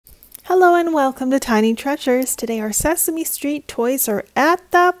Hello and welcome to Tiny Treasures. Today our Sesame Street toys are at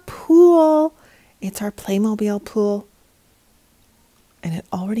the pool. It's our Playmobil pool. And it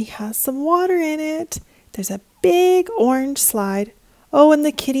already has some water in it. There's a big orange slide. Oh, and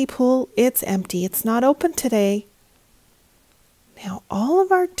the kiddie pool, it's empty. It's not open today. Now all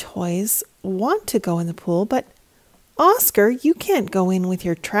of our toys want to go in the pool, but Oscar, you can't go in with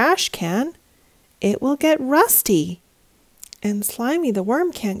your trash can. It will get rusty. And Slimy the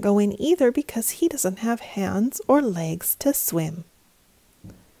worm can't go in either because he doesn't have hands or legs to swim.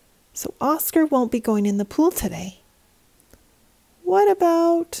 So Oscar won't be going in the pool today. What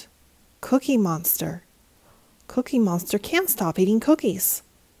about Cookie Monster? Cookie Monster can't stop eating cookies.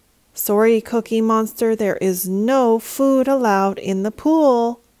 Sorry, Cookie Monster, there is no food allowed in the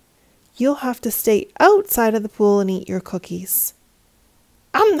pool. You'll have to stay outside of the pool and eat your cookies.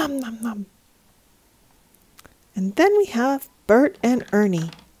 Nom nom nom. And then we have Bert and Ernie.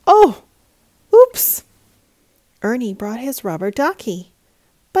 Oh, oops. Ernie brought his rubber ducky,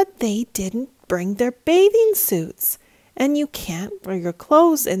 but they didn't bring their bathing suits. And you can't wear your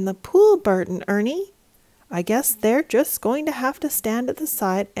clothes in the pool, Bert and Ernie. I guess they're just going to have to stand at the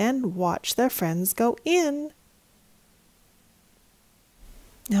side and watch their friends go in.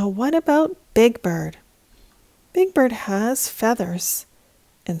 Now what about Big Bird? Big Bird has feathers,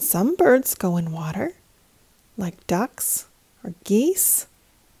 and some birds go in water, like ducks or geese.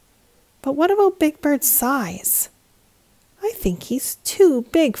 But what about Big Bird's size? I think he's too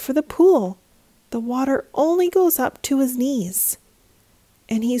big for the pool. The water only goes up to his knees.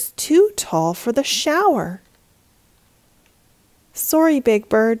 And he's too tall for the shower. Sorry, Big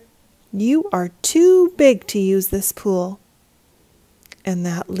Bird. You are too big to use this pool. And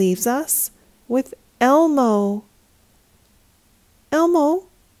that leaves us with Elmo. Elmo,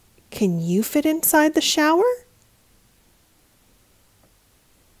 can you fit inside the shower?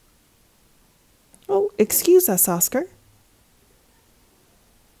 Oh, excuse us, Oscar.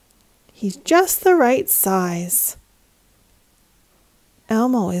 He's just the right size.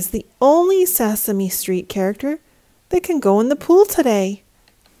 Elmo is the only Sesame Street character that can go in the pool today.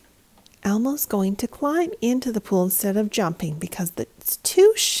 Elmo's going to climb into the pool instead of jumping because it's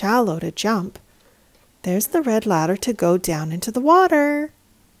too shallow to jump. There's the red ladder to go down into the water.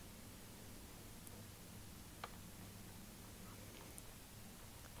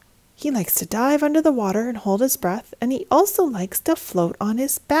 He likes to dive under the water and hold his breath, and he also likes to float on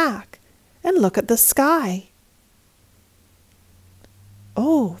his back and look at the sky.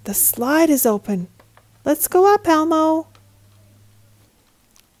 Oh, the slide is open. Let's go up, Elmo.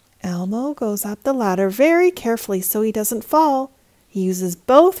 Elmo goes up the ladder very carefully so he doesn't fall. He uses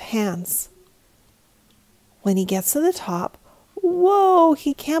both hands. When he gets to the top, whoa,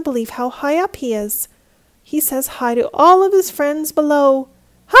 he can't believe how high up he is. He says hi to all of his friends below.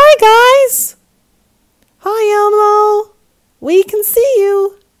 Hi, guys. Hi, Elmo. We can see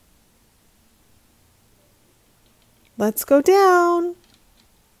you. Let's go down.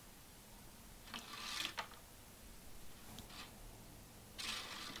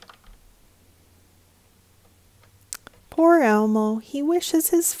 Poor Elmo, he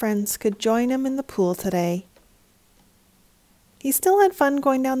wishes his friends could join him in the pool today. He still had fun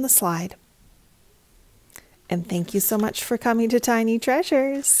going down the slide. And thank you so much for coming to Tiny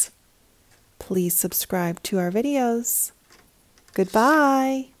Treasures. Please subscribe to our videos.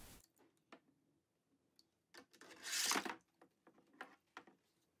 Goodbye.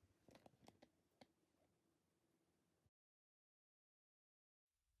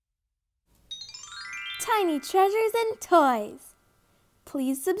 Tiny Treasures and Toys.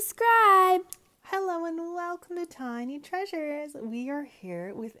 Please subscribe. Hello and welcome to Tiny Treasures. We are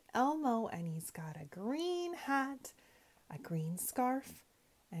here with Elmo and he's got a green hat, a green scarf,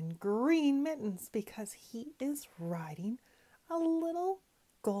 and green mittens because he is riding a little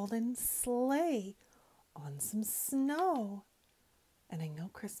golden sleigh on some snow. And I know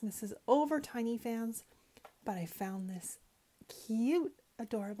Christmas is over, Tiny fans, but I found this cute,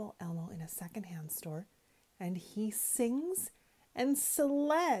 adorable Elmo in a secondhand store and he sings and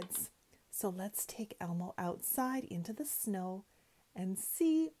sleds. So let's take Elmo outside into the snow and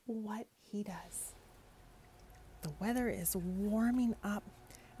see what he does. The weather is warming up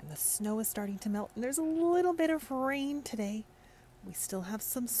and the snow is starting to melt and there's a little bit of rain today. We still have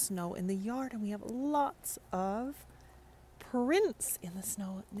some snow in the yard and we have lots of prints in the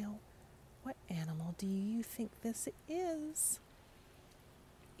snow. Now, what animal do you think this is?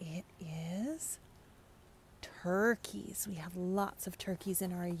 It is turkeys. We have lots of turkeys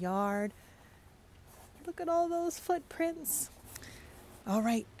in our yard. Look at all those footprints. All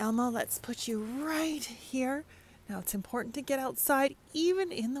right, Elmo, let's put you right here. Now it's important to get outside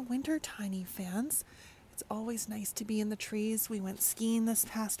even in the winter, tiny fans. It's always nice to be in the trees. We went skiing this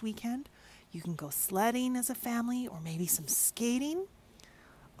past weekend. You can go sledding as a family or maybe some skating.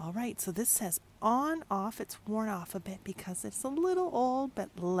 All right, so this says on, off. It's worn off a bit because it's a little old,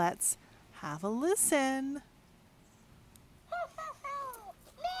 but let's have a listen.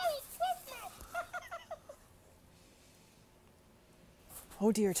 Merry Christmas!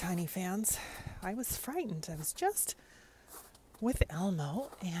 Oh dear, tiny fans. I was frightened. I was just with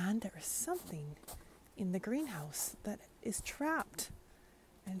Elmo, and there is something in the greenhouse that is trapped,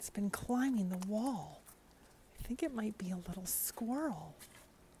 and it's been climbing the wall. I think it might be a little squirrel.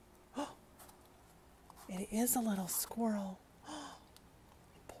 Oh, it is a little squirrel. Oh,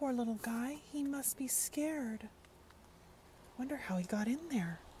 poor little guy. He must be scared. Wonder how he got in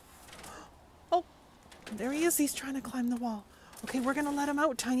there. Oh, there he is. He's trying to climb the wall. Okay, we're gonna let him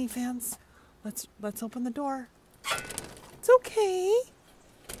out, tiny fans. Let's open the door. It's okay.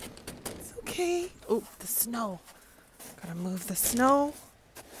 It's okay. Oh, the snow. Gotta move the snow.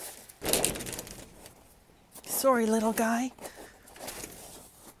 Sorry, little guy.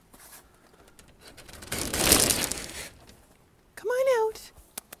 Come on out.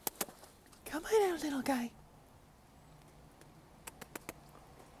 Come on out, little guy.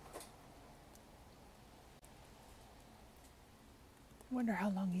 Wonder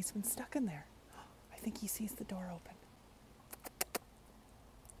how long he's been stuck in there. I think he sees the door open.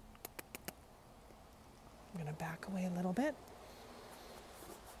 I'm gonna back away a little bit.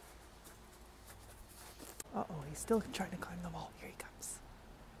 Uh-oh, he's still trying to climb the wall. Here he comes.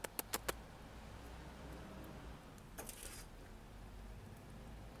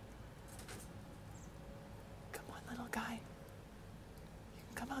 Come on, little guy. You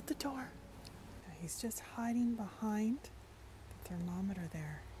can come out the door. Now he's just hiding behind the thermometer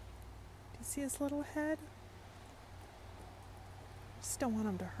there. Do you see his little head? Just don't want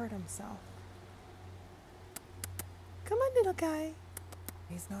him to hurt himself. Come on, little guy.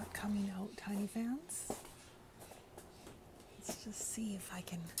 He's not coming out, tiny fans. Let's just see if I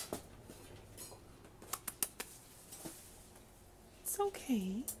can. It's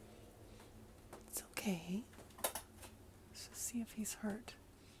okay. It's okay. Let's just see if he's hurt.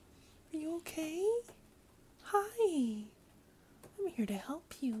 Are you okay? Hi. I'm here to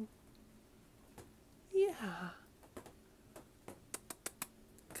help you. Yeah.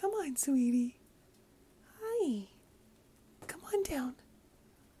 Come on, sweetie. Hi. Come on down.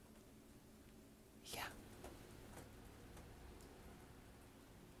 Yeah.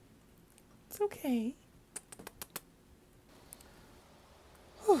 It's okay.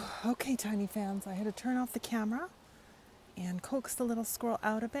 Whew. Okay, tiny fans, I had to turn off the camera and coax the little squirrel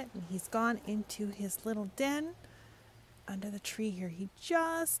out a bit, and he's gone into his little den under the tree here. He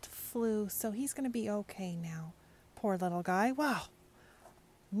just flew, so he's going to be okay now. Poor little guy. Wow.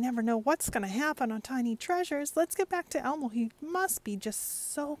 Never know what's going to happen on Tiny Treasures. Let's get back to Elmo. He must be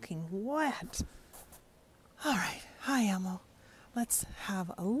just soaking wet. All right. Hi, Elmo. Let's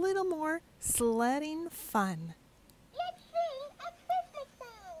have a little more sledding fun. Let's sing a Christmas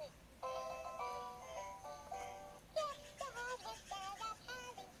song. Yes, the harvest God of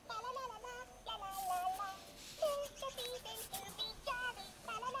having, la la la la la, la la la la. Tis the season to be jolly,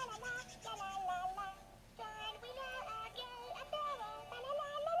 la la la la la, la la la la. Join we now our gay apparel, la la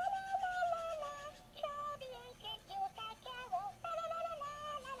la la la la la la la. Show the ancient Yuletide carol, la la la la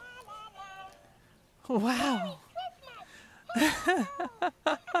la la la la la. Wow. Christmas!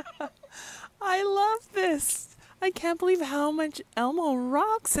 I love this. I can't believe how much Elmo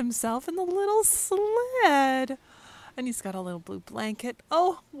rocks himself in the little sled. And he's got a little blue blanket.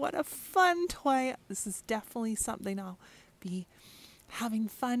 Oh, what a fun toy. This is definitely something I'll be having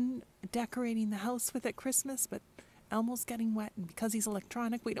fun decorating the house with at Christmas. But Elmo's getting wet, and because he's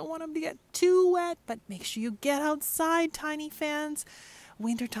electronic, we don't want him to get too wet. But make sure you get outside, tiny fans.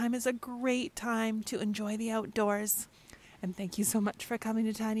 Wintertime is a great time to enjoy the outdoors. And thank you so much for coming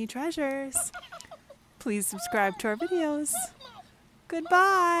to Tiny Treasures. Please subscribe to our videos.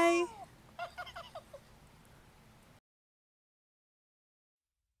 Goodbye.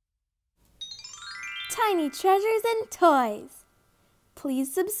 Tiny treasures and toys.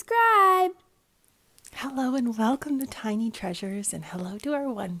 Please subscribe. Hello and welcome to Tiny Treasures, and hello to our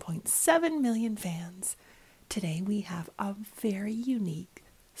 1.7 million fans. Today we have a very unique,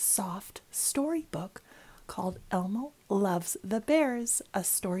 soft storybook called Elmo Loves the Bears, a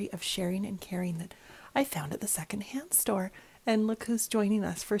story of sharing and caring that I found at the secondhand store. And look who's joining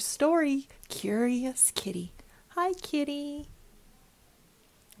us for story, Curious Kitty. Hi, Kitty.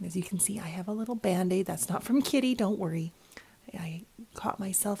 And as you can see, I have a little Band-Aid. That's not from Kitty, don't worry. I caught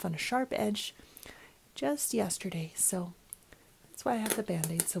myself on a sharp edge just yesterday. So that's why I have the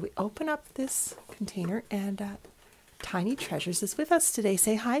Band-Aid. So we open up this container, and Tiny Treasures is with us today.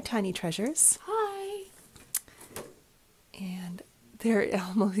 Say hi, Tiny Treasures. Hi. And there,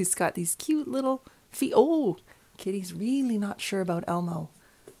 Elmo, he's got these cute little feet. Oh, Kitty's really not sure about Elmo.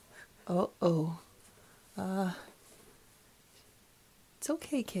 Uh-oh. It's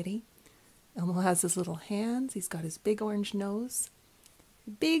okay, Kitty. Elmo has his little hands. He's got his big orange nose,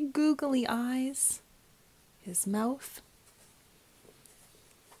 big googly eyes, his mouth,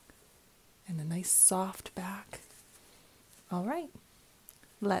 and a nice soft back. All right,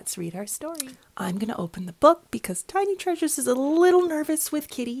 let's read our story. I'm going to open the book because Tiny Treasures is a little nervous with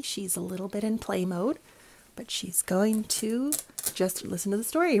Kitty. She's a little bit in play mode, but she's going to just listen to the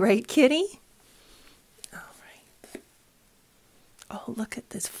story, right, Kitty? All right. Oh, look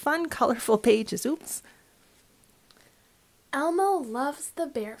at this fun, colorful pages. Oops. Elmo loves the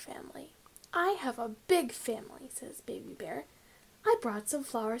bear family. I have a big family, says Baby Bear. I brought some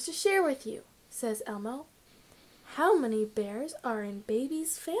flowers to share with you, says Elmo. How many bears are in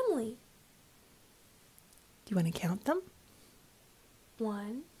Baby's family? Do you want to count them?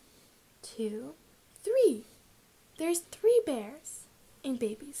 1, 2, 3. There's 3 bears in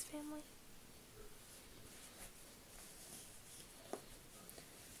Baby's family.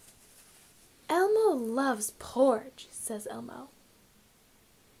 Elmo loves porridge, says Elmo.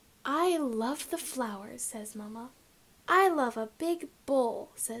 I love the flowers, says Mama. I love a big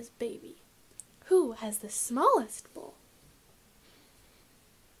bowl, says Baby. Who has the smallest bowl?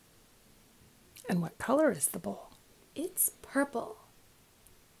 And what color is the bowl? It's purple.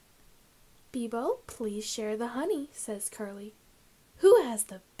 Bebo, please share the honey, says Curly. Who has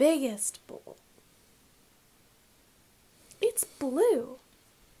the biggest bowl? It's blue.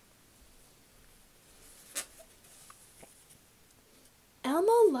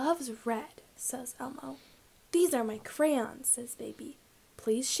 Elmo loves red, says Elmo. These are my crayons, says Baby.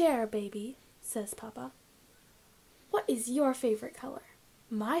 Please share, Baby, says Papa. What is your favorite color?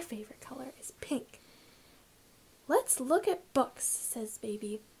 My favorite color is pink. Let's look at books, says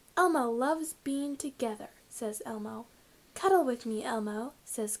Baby. Elmo loves being together, says Elmo. Cuddle with me, Elmo,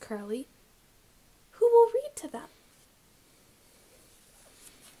 says Curly. Who will read to them?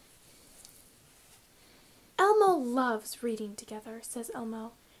 Elmo loves reading together, says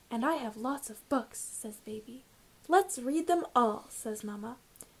Elmo. And I have lots of books, says Baby. Let's read them all, says Mama.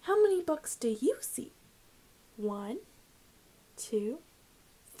 How many books do you see? 1, 2,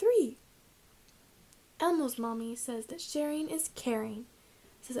 3. Elmo's mommy says that sharing is caring,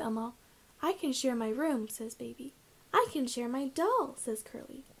 says Elmo. I can share my room, says Baby. I can share my doll, says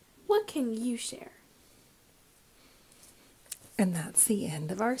Curly. What can you share? And that's the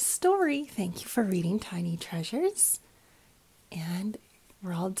end of our story. Thank you for reading, Tiny Treasures. And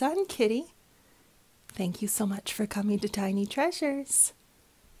we're all done, Kitty. Thank you so much for coming to Tiny Treasures.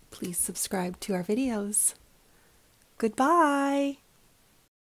 Please subscribe to our videos. Goodbye.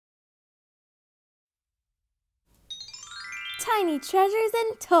 Tiny treasures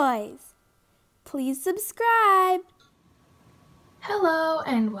and toys. Please subscribe. Hello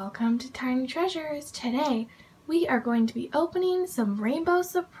and welcome to Tiny Treasures. Today we are going to be opening some rainbow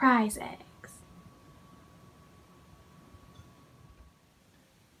surprise eggs.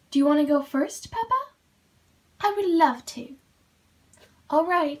 Do you want to go first, Peppa? I would love to. All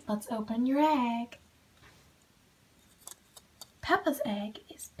right, let's open your egg. Peppa's egg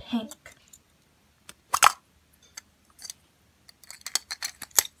is pink.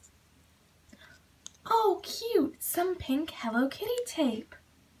 Oh, cute! Some pink Hello Kitty tape.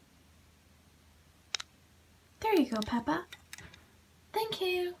 There you go, Peppa. Thank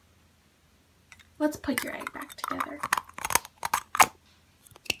you. Let's put your egg back together.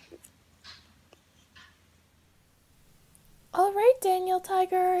 All right, Daniel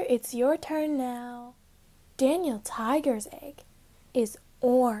Tiger, it's your turn now. Daniel Tiger's egg is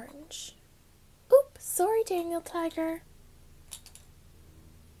orange. Oops, sorry, Daniel Tiger.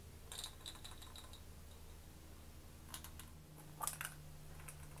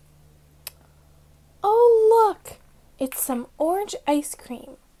 Oh, look! It's some orange ice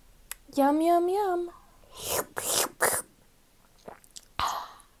cream. Yum, yum, yum.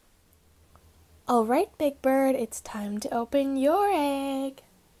 All right, Big Bird, it's time to open your egg.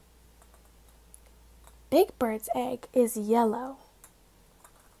 Big Bird's egg is yellow.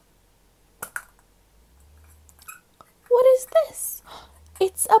 What is this?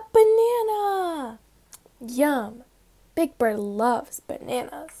 It's a banana. Yum. Big Bird loves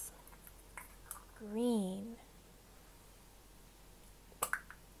bananas. Green.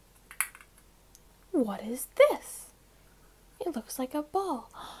 What is this? It looks like a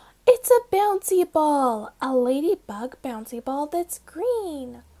ball. It's It's a bouncy ball, a ladybug bouncy ball that's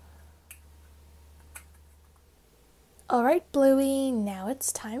green. All right, Bluey, now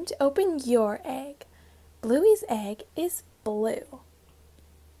it's time to open your egg. Bluey's egg is blue.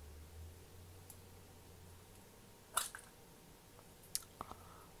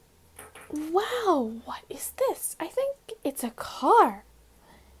 Wow, what is this? I think it's a car.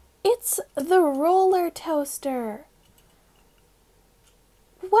 It's the roller toaster.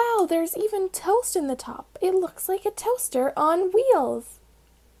 Wow, there's even toast in the top. It looks like a toaster on wheels.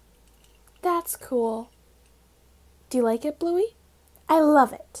 That's cool. Do you like it, Bluey? I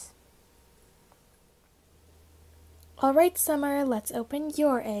love it. All right, Summer, let's open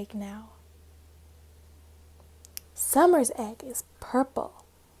your egg now. Summer's egg is purple.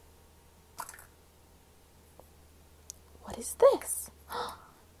 What is this?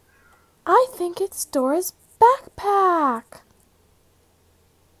 I think it's Dora's backpack.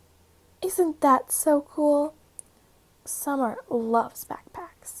 Isn't that so cool? Summer loves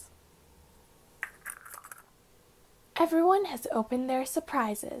backpacks. Everyone has opened their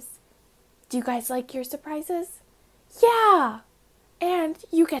surprises. Do you guys like your surprises? Yeah! And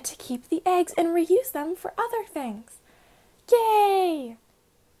you get to keep the eggs and reuse them for other things. Yay!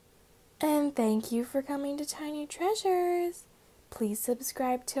 And thank you for coming to Tiny Treasures. Please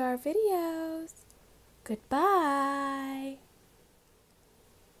subscribe to our videos. Goodbye.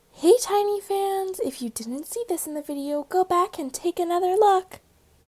 Hey Tiny fans, if you didn't see this in the video, go back and take another look.